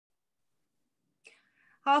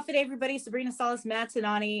Hafa everybody, Sabrina Salas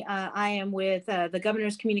Matanane. I am with the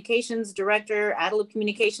Governor's Communications Director, Adeliup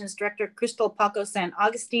Communications Director, Krystal Paco-San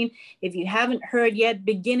Agustin. If you haven't heard yet,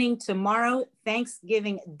 beginning tomorrow,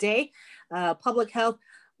 Thanksgiving Day, Public Health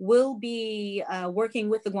will be working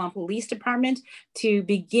with the Guam Police Department to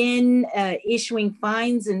begin issuing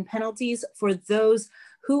fines and penalties for those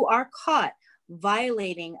who are caught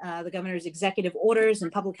violating the governor's executive orders and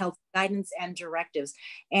public health guidance and directives.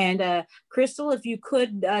 And Krystal, if you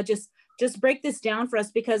could just break this down for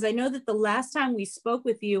us, because I know that the last time we spoke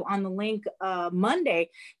with you on the link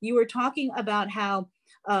Monday, you were talking about how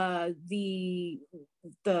that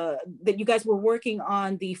you guys were working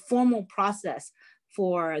on the formal process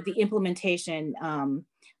for the implementation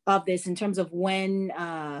of this in terms of when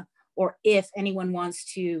or if anyone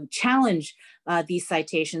wants to challenge these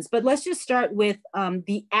citations. But let's just start with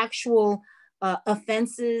the actual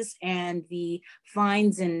offenses and the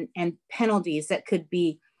fines and penalties that could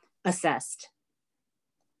be assessed.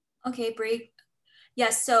 Okay, Bree.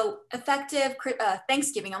 Yes, so effective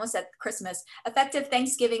Thanksgiving, I almost said Christmas, effective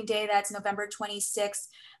Thanksgiving Day, that's November 26th,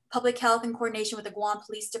 Public Health in coordination with the Guam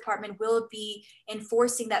Police Department will be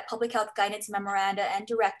enforcing that public health guidance memoranda and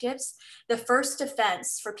directives. The first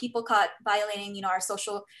offense for people caught violating, our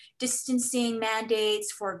social distancing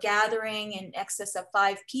mandates, for gathering in excess of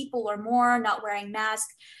 5 people or more, not wearing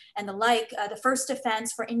masks and the like, the first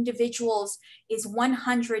offense for individuals is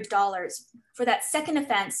 $100. For that second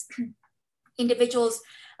offense, individuals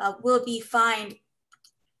will be fined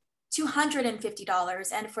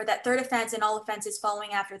 $250, and for that third offense and all offenses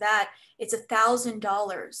following after that, it's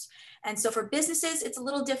 $1,000. And so for businesses, it's a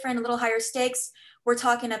little different, a little higher stakes. We're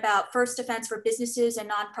talking about first offense for businesses and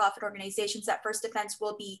nonprofit organizations. That first offense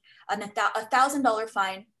will be a $1,000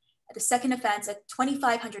 fine. The second offense, a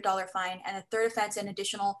 $2,500 fine, and a third offense and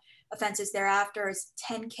additional offenses thereafter is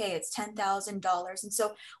 $10K, it's $10,000. And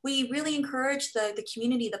so we really encourage the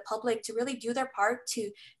community, the public, to really do their part to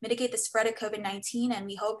mitigate the spread of COVID-19. And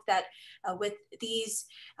we hope that with these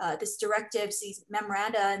directives, these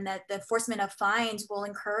memoranda, and that the enforcement of fines will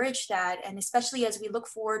encourage that. And especially as we look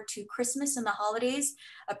forward to Christmas and the holidays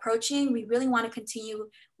approaching, we really want to continue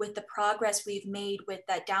with the progress we've made with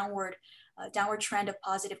that downward trend of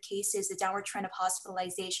positive cases, the downward trend of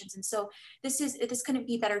hospitalizations. And so this couldn't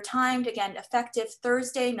be better timed. Again, effective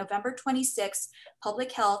Thursday, November 26th,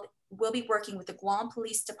 Public Health will be working with the Guam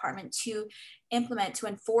Police Department to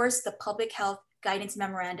enforce the public health guidance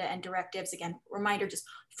memoranda and directives. Again, reminder, just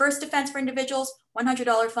first offense for individuals,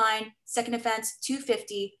 $100 fine, second offense,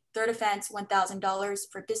 $250, third offense, $1,000.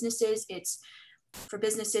 For businesses, it's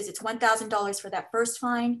 $1,000 for that first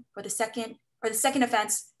fine, for the second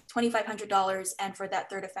offense, $2,500, and for that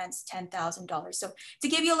third offense, $10,000. So to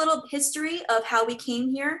give you a little history of how we came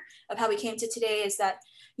here, of how we came to today, is that,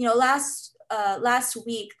 last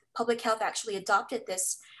week, Public Health actually adopted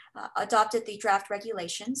the draft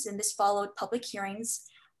regulations, and this followed public hearings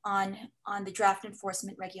on the draft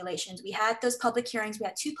enforcement regulations. We had those public hearings, we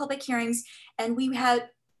had 2 public hearings, and we had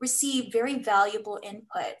received very valuable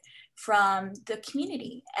input from the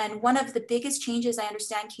community. And one of the biggest changes, I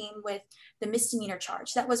understand, came with the misdemeanor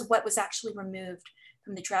charge. That was what was actually removed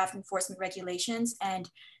from the draft enforcement regulations. And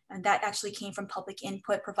that actually came from public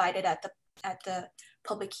input provided at the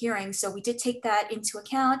public hearing. So we did take that into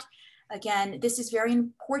account. Again, this is very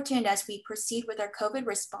important as we proceed with our COVID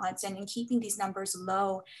response and in keeping these numbers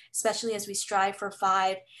low, especially as we strive for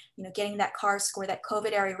 5, getting that CAR score, that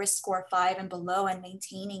COVID area risk score 5 and below, and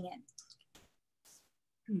maintaining it.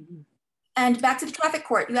 Mm-hmm. And back to the traffic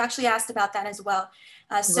court, you actually asked about that as well.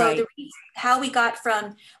 So how we got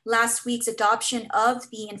from last week's adoption of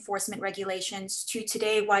the enforcement regulations to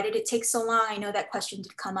today, why did it take so long? I know that question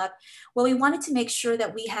did come up. Well, we wanted to make sure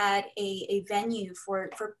that we had a venue for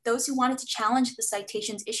those who wanted to challenge the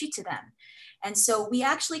citations issued to them. And so we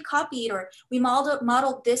actually copied, or we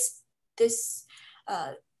modeled this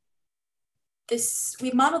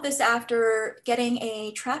after getting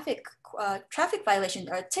a traffic violation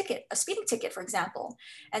or a speeding ticket, for example.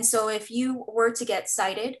 And so if you were to get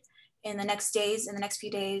cited in the next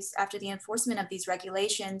few days after the enforcement of these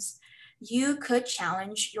regulations, you could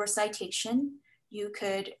challenge your citation. You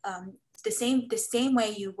could, the same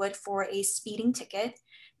way you would for a speeding ticket,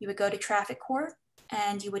 you would go to traffic court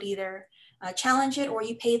and you would either challenge it or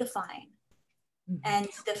you pay the fine. And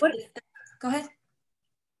go ahead.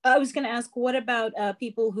 I was going to ask, what about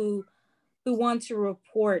people who want to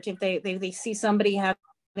report if they see somebody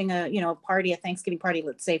having a party, a Thanksgiving party,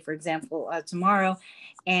 let's say, for example, tomorrow,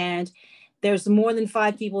 and there's more than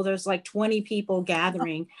 5 people, there's like 20 people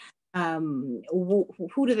gathering,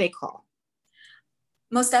 who do they call?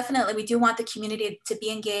 Most definitely, we do want the community to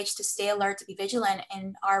be engaged, to stay alert, to be vigilant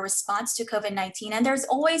in our response to COVID-19. And there's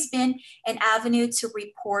always been an avenue to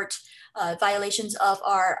report violations of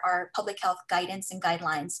our public health guidance and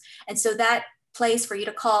guidelines. And so that place for you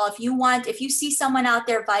to call, if you see someone out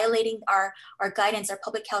there violating our guidance, our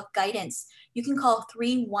public health guidance, you can call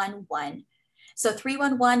 311. So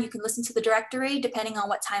 311, you can listen to the directory depending on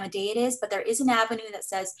what time of day it is, but there is an avenue that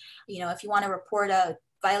says, if you want to report a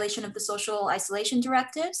violation of the social isolation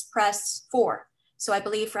directives, press 4. So I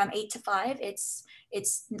believe from 8 to 5, it's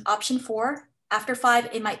option 4. After 5,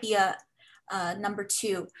 it might be a number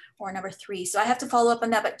 2 or number 3. So I have to follow up on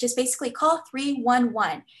that, but just basically call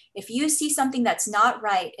 311. If you see something that's not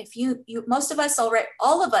right, if you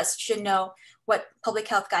all of us should know what public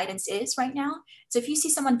health guidance is right now. So if you see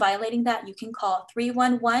someone violating that, you can call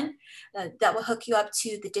 311. That will hook you up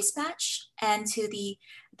to the dispatch and to the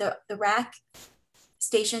RAC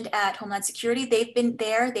stationed at Homeland Security. They've been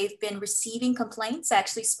there, they've been receiving complaints. I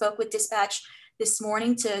actually spoke with dispatch this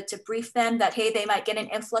morning to brief them that, hey, they might get an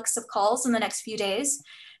influx of calls in the next few days,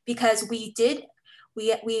 because we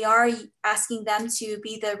are asking them to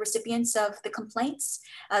be the recipients of the complaints.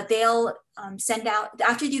 They'll send out,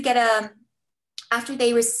 after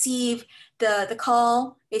they receive the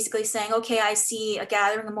call, basically saying, okay, I see a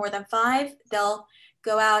gathering of more than 5, they'll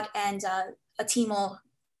go out and a team will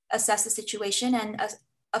assess the situation, and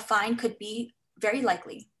a fine could be very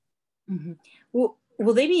likely. Mm-hmm. Well,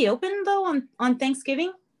 will they be open though on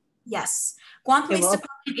Thanksgiving? Yes, Guam Police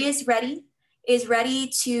Department is ready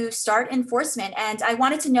to start enforcement. And I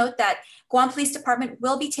wanted to note that Guam Police Department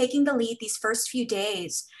will be taking the lead these first few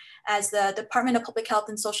days, as the Department of Public Health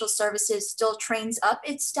and Social Services still trains up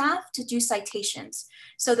its staff to do citations.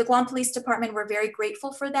 So the Guam Police Department, we're very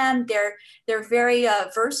grateful for them. They're very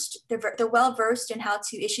versed. They're well versed in how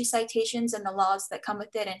to issue citations and the laws that come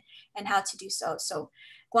with it, and how to do so. So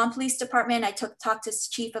Guam Police Department, I talked to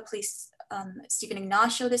Chief of Police Stephen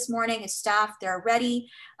Ignacio this morning, his staff, they're ready.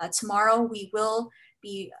 Tomorrow we will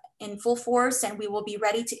be in full force, and we will be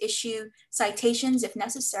ready to issue citations if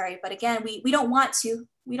necessary. But again, we don't want to.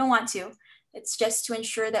 We don't want to. It's just to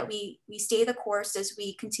ensure that we stay the course as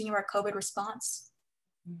we continue our COVID response.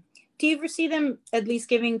 Do you ever see them at least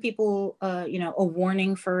giving people, a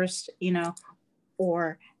warning first,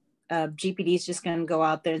 or GPD is just going to go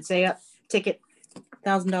out there and say, ticket,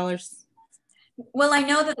 $1,000? Well, I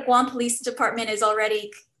know that the Guam Police Department is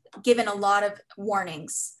already given a lot of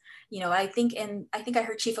warnings. I think I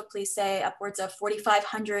heard Chief of Police say upwards of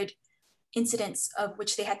 4,500 incidents of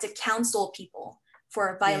which they had to counsel people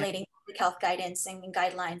for violating public health guidance and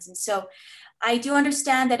guidelines. And so I do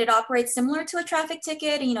understand that it operates similar to a traffic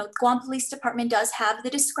ticket. Guam Police Department does have the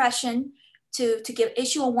discretion to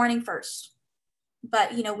issue a warning first.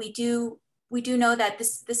 But we do know that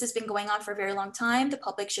this has been going on for a very long time. The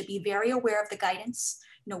public should be very aware of the guidance.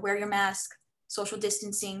 Wear your mask, social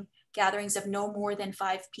distancing, gatherings of no more than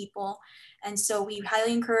 5 people. And so we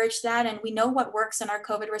highly encourage that. And we know what works in our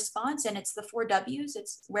COVID response, and it's the 4 W's.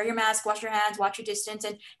 It's wear your mask, wash your hands, watch your distance,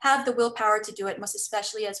 and have the willpower to do it, most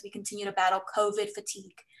especially as we continue to battle COVID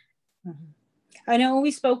fatigue. Mm-hmm. I know when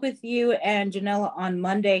we spoke with you and Janella on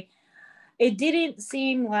Monday, it didn't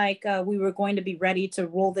seem like we were going to be ready to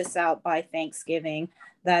roll this out by Thanksgiving,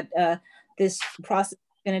 that this process is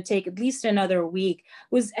going to take at least another week.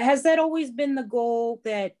 Has that always been the goal,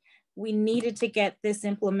 that we needed to get this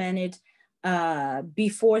implemented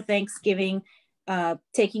before Thanksgiving,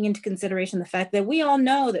 taking into consideration the fact that we all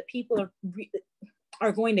know that people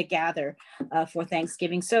are going to gather for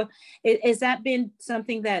Thanksgiving? So has that been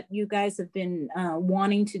something that you guys have been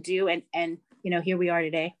wanting to do, and here we are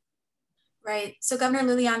today? Right. So Governor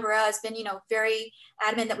Lilian Guerra has been, very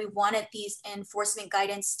adamant that we wanted these enforcement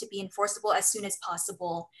guidance to be enforceable as soon as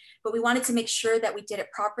possible. But we wanted to make sure that we did it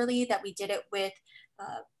properly, that we did it with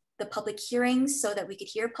the public hearings, so that we could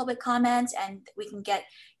hear public comments and we can get,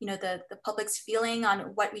 the public's feeling on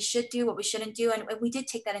what we should do, what we shouldn't do. And we did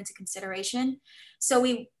take that into consideration. So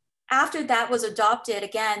after that was adopted,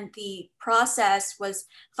 again, the process was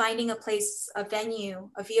finding a place, a venue,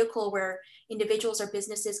 a vehicle where individuals or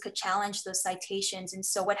businesses could challenge those citations. And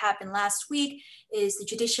so what happened last week is the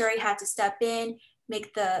judiciary had to step in,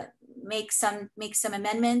 make some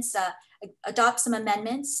amendments, adopt some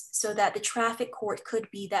amendments so that the traffic court could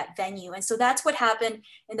be that venue. And so that's what happened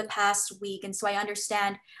in the past week. And so I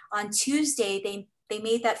understand on Tuesday, they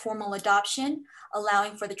made that formal adoption,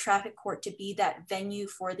 allowing for the traffic court to be that venue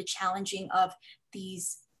for the challenging of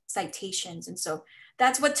these citations. And so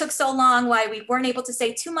that's what took so long, why we weren't able to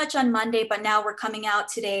say too much on Monday, but now we're coming out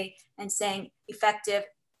today and saying effective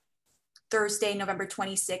Thursday, November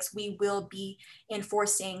 26th, we will be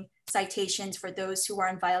enforcing citations for those who are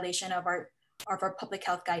in violation of our public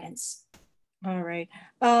health guidance. All right.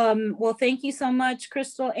 Well, thank you so much,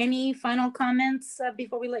 Krystal. Any final comments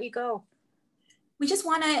before we let you go? We just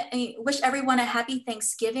want to wish everyone a happy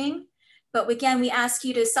Thanksgiving. But again, we ask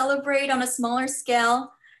you to celebrate on a smaller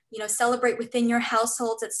scale, you know, celebrate within your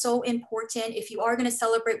households. It's so important. If you are going to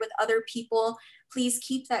celebrate with other people, please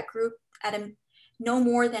keep that group at no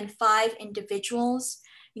more than 5 individuals.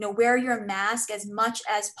 You know, wear your mask as much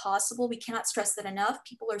as possible. We cannot stress that enough.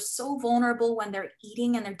 People are so vulnerable when they're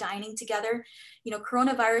eating and they're dining together. You know,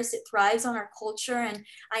 coronavirus, it thrives on our culture. And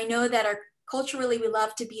I know that culturally, we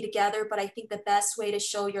love to be together, but I think the best way to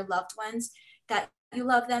show your loved ones that you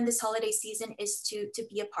love them this holiday season is to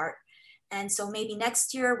be apart. And so maybe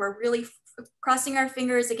next year, we're really crossing our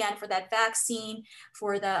fingers again for that vaccine,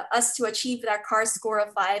 for us to achieve that CAR score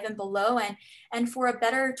of 5 and below, and for a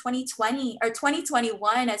better 2020 or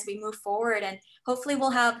 2021 as we move forward. And hopefully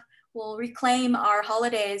we'll reclaim our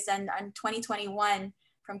holidays and 2021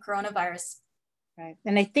 from coronavirus. Right.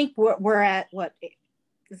 And I think we're at what?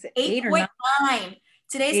 Is it 8.9?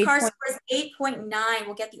 Today's CAR score is 8.9.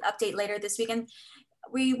 We'll get the update later this week. And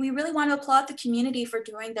we really want to applaud the community for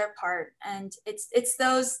doing their part. And it's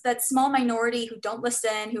that small minority who don't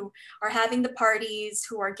listen, who are having the parties,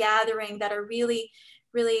 who are gathering, that are really,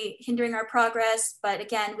 really hindering our progress. But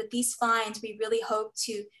again, with these fines, we really hope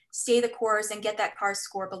to stay the course and get that CAR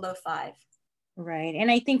score below 5. Right.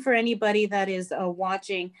 And I think for anybody that is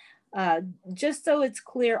watching, just so it's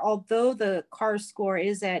clear, although the CAR score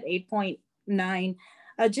is at 8.9,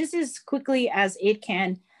 just as quickly as it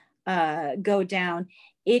can go down,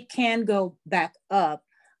 it can go back up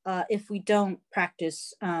if we don't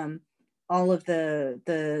practice all of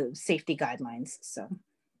the safety guidelines. So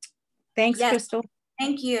thanks, yes. Krystal.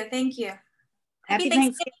 Thank you. Happy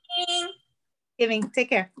Thanksgiving. Take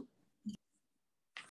care.